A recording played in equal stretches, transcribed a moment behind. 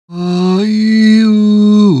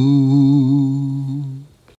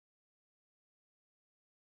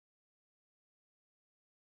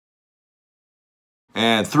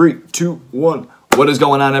3, 2, 1. What is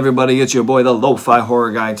going on, everybody? It's your boy, the Lo-Fi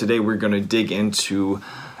Horror Guy. Today we're going to dig into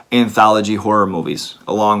anthology horror movies.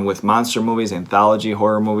 Along with monster movies, anthology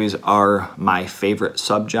horror movies are my favorite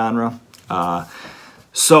subgenre.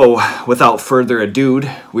 So, without further ado,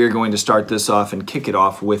 we are going to start this off and kick it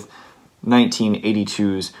off with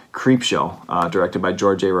 1982's Creepshow, directed by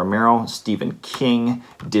George A. Romero. Stephen King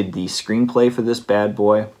did the screenplay for this bad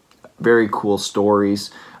boy. Very cool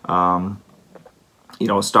stories. You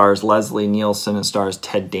know, it stars Leslie Nielsen, it stars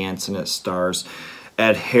Ted Danson, it stars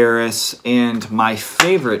Ed Harris, and my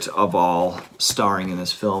favorite of all starring in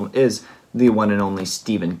this film is the one and only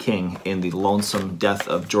Stephen King in The Lonesome Death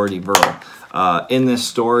of Jordy Verrill. In this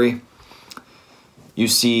story, you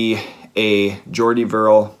see a Jordy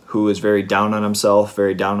Verrill who is very down on himself,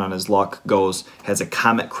 very down on his luck, has a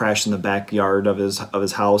comet crash in the backyard of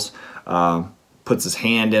his house, puts his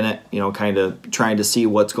hand in it, you know, kind of trying to see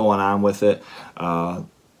what's going on with it.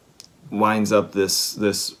 Winds up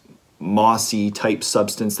this mossy type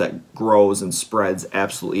substance that grows and spreads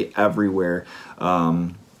absolutely everywhere.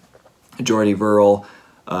 Jordy Verrill,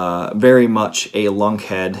 very much a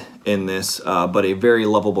lunkhead in this, but a very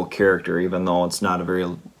lovable character, even though it's not a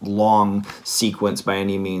very long sequence by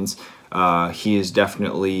any means. He is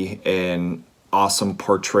definitely an awesome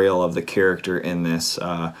portrayal of the character in this,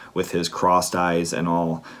 with his crossed eyes and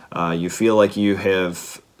all. You feel like you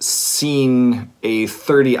have seen a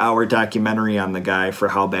 30-hour documentary on the guy for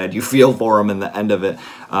how bad you feel for him in the end of it,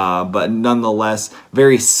 but nonetheless,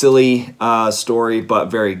 very silly story, but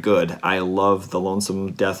very good. I love The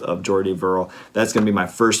Lonesome Death of Jordy Verrill. That's going to be my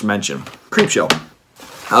first mention. Creepshow.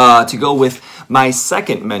 To go with my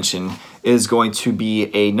second mention is going to be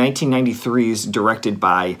a 1993's directed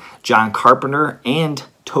by John Carpenter and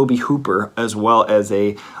Tobe Hooper, as well as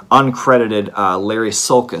a uncredited Larry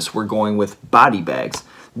Sulkus. We're going with Body Bags.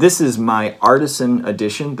 This is my artisan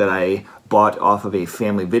edition that I bought off of a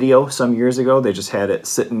Family Video some years ago. They just had it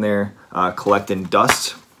sitting there collecting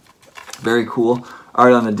dust. Very cool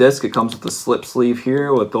art on the disc. It comes with a slip sleeve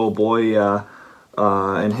here with the old boy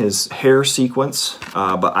and his hair sequence.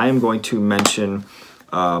 But I am going to mention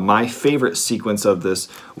my favorite sequence of this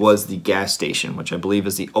was the gas station, which I believe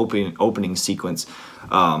is the opening sequence.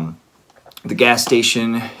 The gas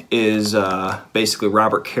station is basically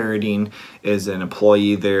Robert Carradine is an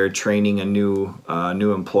employee there training a new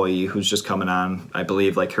employee who's just coming on, I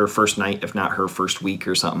believe, like her first night, if not her first week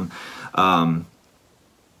or something.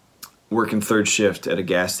 Working third shift at a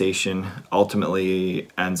gas station, ultimately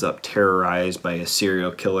ends up terrorized by a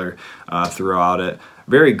serial killer throughout it.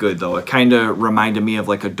 Very good, though. It kind of reminded me of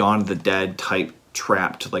like a Dawn of the Dead type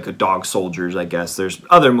Trapped, like a Dog Soldiers, I guess. There's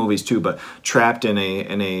other movies too, but trapped in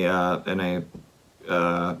a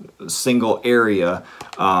single area,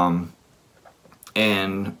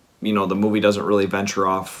 and you know, the movie doesn't really venture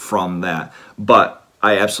off from that. But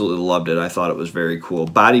I absolutely loved it. I thought it was very cool.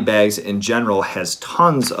 Body Bags in general has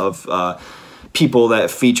tons of people that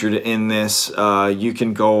featured in this. You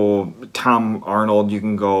can go Tom Arnold, you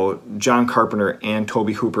can go John Carpenter and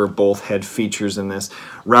Tobe Hooper both had features in this.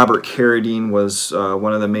 Robert Carradine was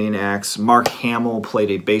one of the main acts. Mark Hamill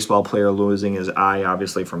played a baseball player losing his eye,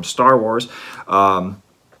 obviously from Star Wars.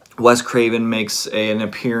 Wes Craven makes an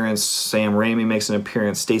appearance. Sam Raimi makes an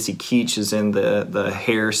appearance. Stacy Keach is in the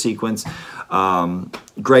hair sequence.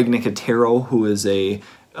 Greg Nicotero, who is a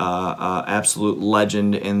absolute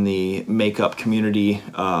legend in the makeup community,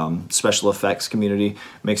 special effects community,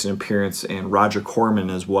 makes an appearance, and Roger Corman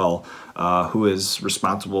as well, who is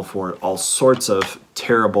responsible for all sorts of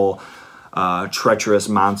terrible, treacherous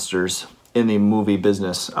monsters in the movie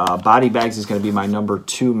business. Body Bags is going to be my number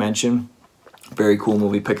 2 mention. Very cool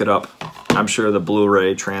movie. Pick it up. I'm sure the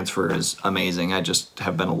Blu-ray transfer is amazing. I just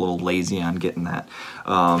have been a little lazy on getting that.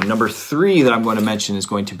 Number 3 that I'm going to mention is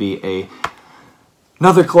going to be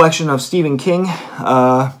another collection of Stephen King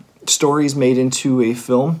stories made into a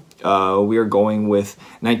film. We are going with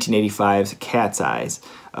 1985's Cat's Eyes,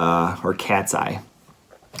 or Cat's Eye.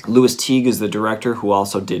 Louis Teague is the director, who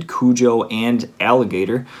also did Cujo and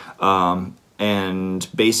Alligator. And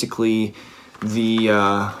basically,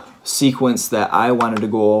 the sequence that I wanted to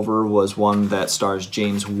go over was one that stars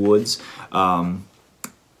James Woods, called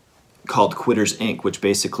Quitters Inc., which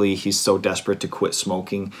basically he's so desperate to quit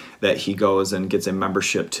smoking that he goes and gets a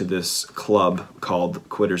membership to this club called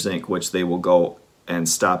Quitters Inc., which they will go and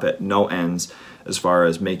stop at no ends as far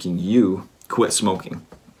as making you quit smoking.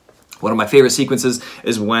 One of my favorite sequences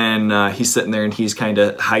is when he's sitting there and he's kind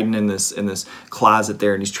of hiding in this closet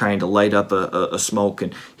there, and he's trying to light up a smoke,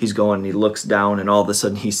 and he's going and he looks down, and all of a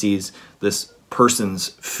sudden he sees this person's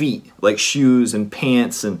feet, like shoes and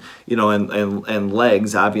pants and, you know, and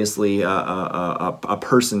legs. Obviously, a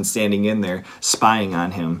person standing in there spying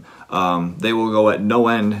on him. They will go at no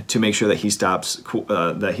end to make sure that he stops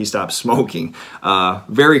smoking.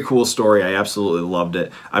 Very cool story. I absolutely loved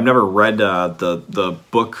it. I've never read the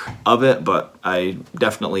book of it, but I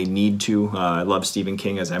definitely need to. I love Stephen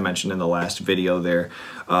King, as I mentioned in the last video there.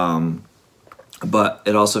 But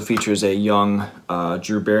it also features a young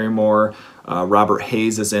Drew Barrymore. Robert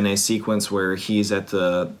Hayes is in a sequence where he's at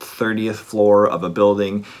the 30th floor of a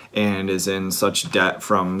building and is in such debt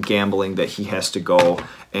from gambling that he has to go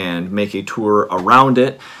and make a tour around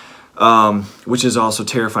it, which is also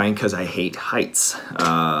terrifying because I hate heights.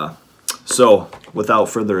 So without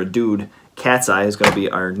further ado, Cat's Eye is going to be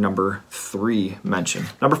our number 3 mention.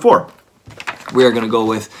 Number 4, we are going to go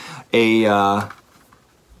with a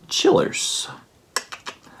Chillers.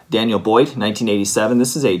 Daniel Boyd, 1987.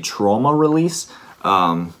 This is a Trauma release.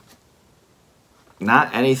 Not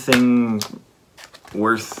anything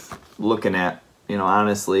worth looking at, you know,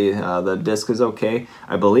 honestly. The disc is okay.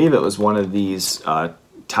 I believe it was one of these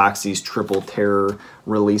Toxie's Triple Terror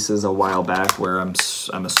releases a while back, where I'm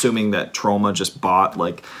assuming that Trauma just bought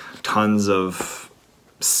like tons of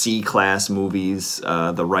C-class movies,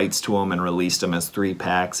 the rights to them, and released them as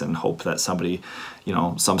 3-packs and hoped that somebody, you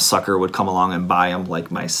know, some sucker would come along and buy them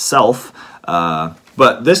like myself.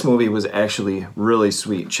 But this movie was actually really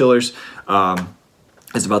sweet. Chillers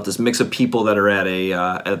is about this mix of people that are at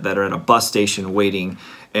a bus station waiting,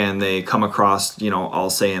 and they come across, you know,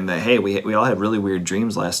 all saying that, hey, we all had really weird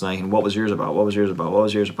dreams last night, and what was yours about? What was yours about? What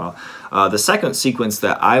was yours about? The second sequence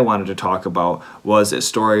that I wanted to talk about was a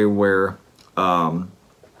story where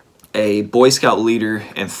a Boy Scout leader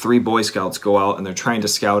and 3 Boy Scouts go out, and they're trying to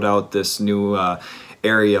scout out this new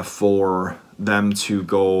area for them to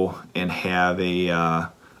go and have a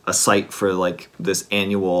site for like this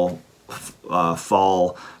annual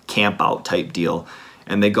fall camp out type deal.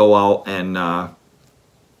 And they go out, and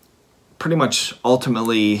pretty much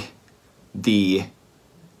ultimately the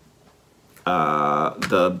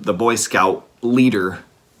Boy Scout leader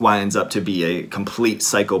winds up to be a complete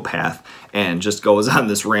psychopath and just goes on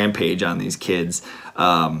this rampage on these kids.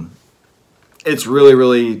 It's really,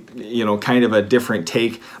 really, you know, kind of a different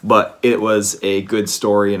take, but it was a good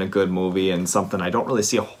story and a good movie, and something I don't really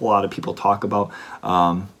see a whole lot of people talk about.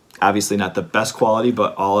 Obviously not the best quality,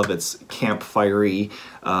 but all of its campfire-y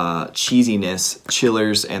cheesiness,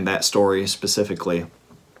 Chillers, and that story specifically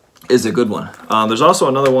is a good one. There's also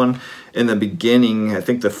another one in the beginning. I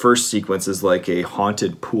think the first sequence is like a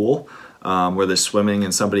haunted pool where they're swimming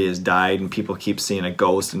and somebody has died and people keep seeing a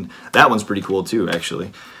ghost, and that one's pretty cool too,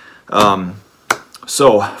 actually.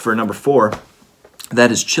 So for number 4,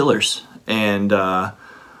 that is Chillers. And on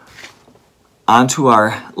to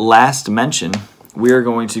our last mention, we are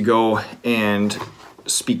going to go and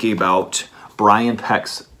speak about Brian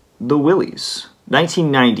Peck's The Willies,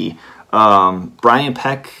 1990. Brian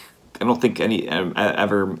Peck, I don't think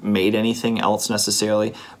ever made anything else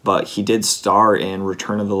necessarily, but he did star in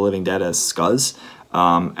Return of the Living Dead as Scuzz.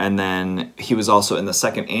 And then he was also in the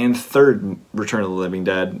 2nd and 3rd Return of the Living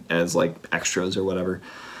Dead as like extras or whatever.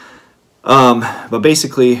 But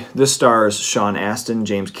basically, this stars Sean Astin,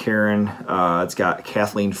 James Karen. It's got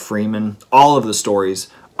Kathleen Freeman. All of the stories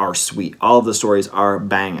are sweet. All of the stories are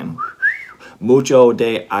banging. Mucho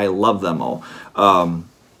de I love them all.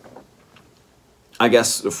 I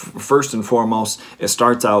guess first and foremost, it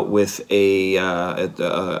starts out with a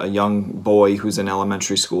young boy who's in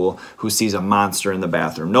elementary school who sees a monster in the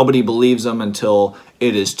bathroom. Nobody believes him until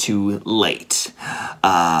it is too late.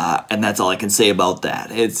 And that's all I can say about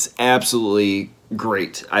that. It's absolutely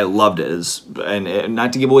great. I loved it. And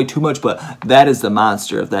not to give away too much, but that is the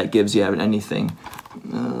monster, if that gives you anything.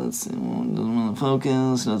 Let's see, doesn't want to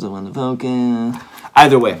focus, doesn't want to focus.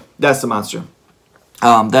 Either way, that's the monster.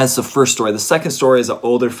 That's the first story. The second story is an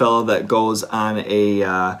older fellow that goes on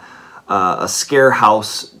a scare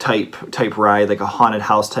house type ride, like a haunted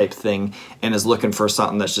house type thing, and is looking for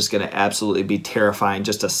something that's just going to absolutely be terrifying,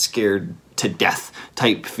 just a scared to death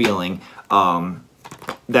type feeling.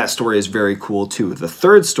 That story is very cool too. The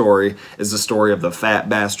third story is the story of the fat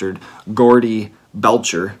bastard Gordy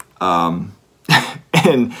Belcher.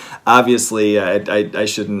 And obviously, I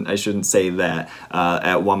shouldn't say that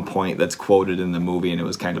at one point that's quoted in the movie, and it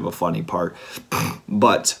was kind of a funny part.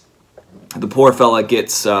 But the poor fella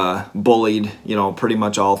gets bullied, you know, pretty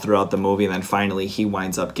much all throughout the movie, and then finally he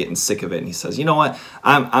winds up getting sick of it, and he says, "You know what?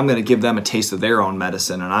 I'm going to give them a taste of their own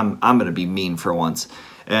medicine, and I'm going to be mean for once."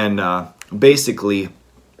 And basically,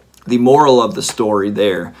 the moral of the story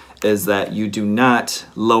there is that you do not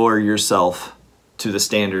lower yourself to the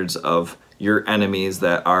standards of your enemies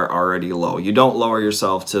that are already low. You don't lower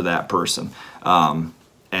yourself to that person.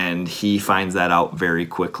 And he finds that out very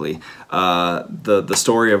quickly. The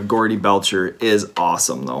story of Gordy Belcher is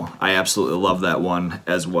awesome, though. I absolutely love that one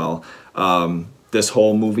as well. This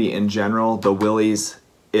whole movie in general, The Willies,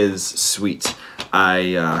 is sweet.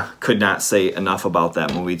 I could not say enough about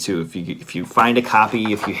that movie too. If you find a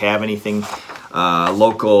copy, if you have anything,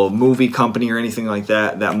 local movie company or anything like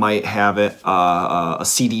that that might have it, a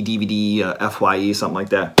CD, DVD, FYE, something like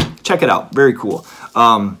that, check it out. Very cool.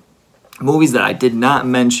 Movies that I did not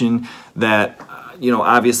mention that, you know,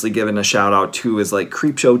 obviously given a shout out to is like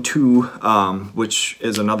Creepshow 2, which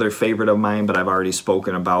is another favorite of mine, but I've already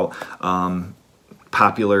spoken about.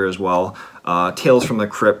 Popular as well. Tales from the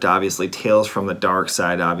Crypt, obviously. Tales from the Dark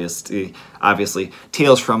Side, obviously.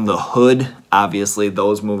 Tales from the Hood, obviously.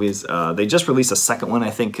 Those movies. They just released a second one, I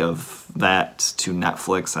think, of that to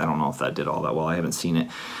Netflix. I don't know if that did all that well. I haven't seen it.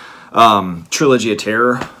 Trilogy of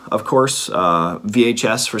Terror, of course.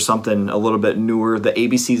 VHS for something a little bit newer. The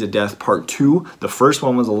ABCs of Death Part 2. The first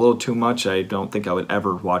one was a little too much. I don't think I would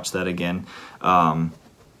ever watch that again.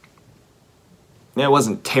 Yeah, it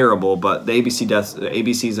wasn't terrible, but the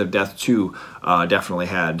ABCs of Death 2 definitely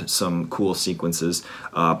had some cool sequences.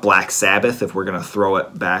 Black Sabbath, if we're going to throw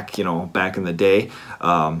it back, you know, back in the day.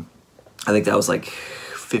 I think that was like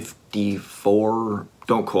 54.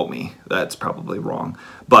 Don't quote me. That's probably wrong.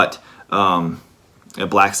 But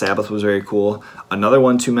Black Sabbath was very cool. Another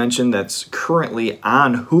one to mention that's currently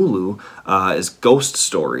on Hulu is Ghost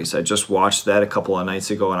Stories. I just watched that a couple of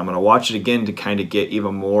nights ago, and I'm going to watch it again to kind of get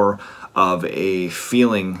even more of a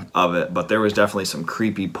feeling of it, but there was definitely some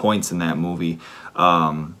creepy points in that movie.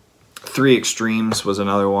 Three Extremes was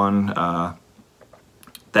another one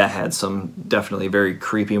that had some definitely very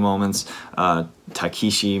creepy moments.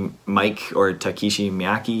 Takeshi Mike or Takeshi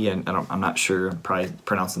Miyake, and I'm not sure, probably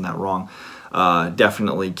pronouncing that wrong,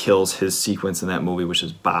 definitely kills his sequence in that movie, which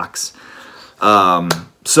is Box.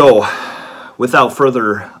 So without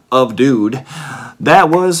further ado, that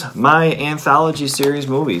was my anthology series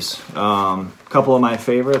movies. Couple of my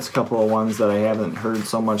favorites, couple of ones that I haven't heard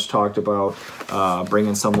so much talked about,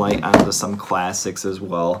 bringing some light onto some classics as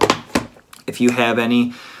well. If you have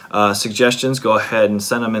any suggestions, go ahead and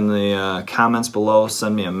send them in the comments below.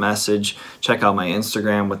 Send me a message. Check out my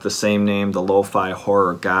Instagram with the same name, the Lo-Fi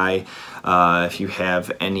Horror Guy. If you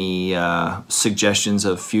have any suggestions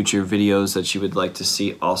of future videos that you would like to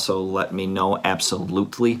see, also let me know.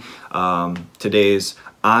 Absolutely. Today's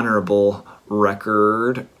honorable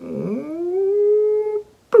record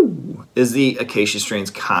is the Acacia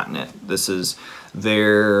Strain's Continent. This is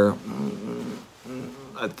their,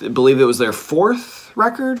 I believe it was their 4th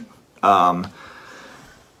record.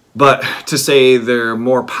 But to say they're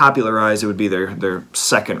more popularized, it would be their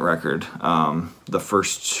 2nd record. The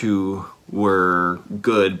first 2 were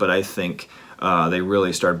good, but I think they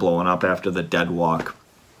really started blowing up after the Dead Walk.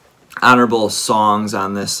 Honorable songs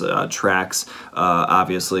on this tracks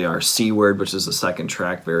obviously are C-Word, which is the 2nd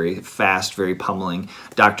track, very fast, very pummeling.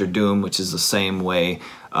 Dr. Doom, which is the same way,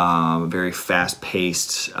 very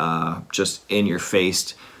fast-paced, just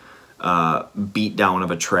in-your-face beat down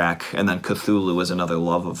of a track. And then Cthulhu is another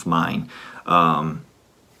love of mine. The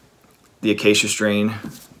Acacia Strain,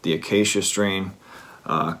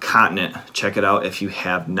 Continent, check it out if you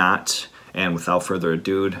have not. And without further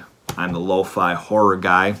ado, I'm the Lo-Fi Horror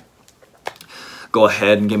Guy. Go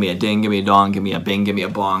ahead and give me a ding, give me a dong, give me a bing, give me a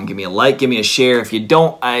bong, give me a like, give me a share. If you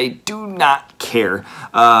don't, I do not care.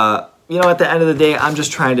 You know, at the end of the day, I'm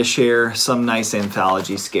just trying to share some nice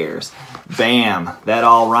anthology scares. Bam! That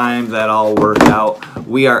all rhymed, that all worked out.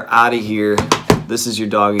 We are out of here. This is your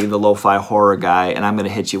doggy, the Lo-Fi Horror Guy, and I'm going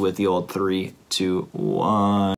to hit you with the old 3, 2, 1.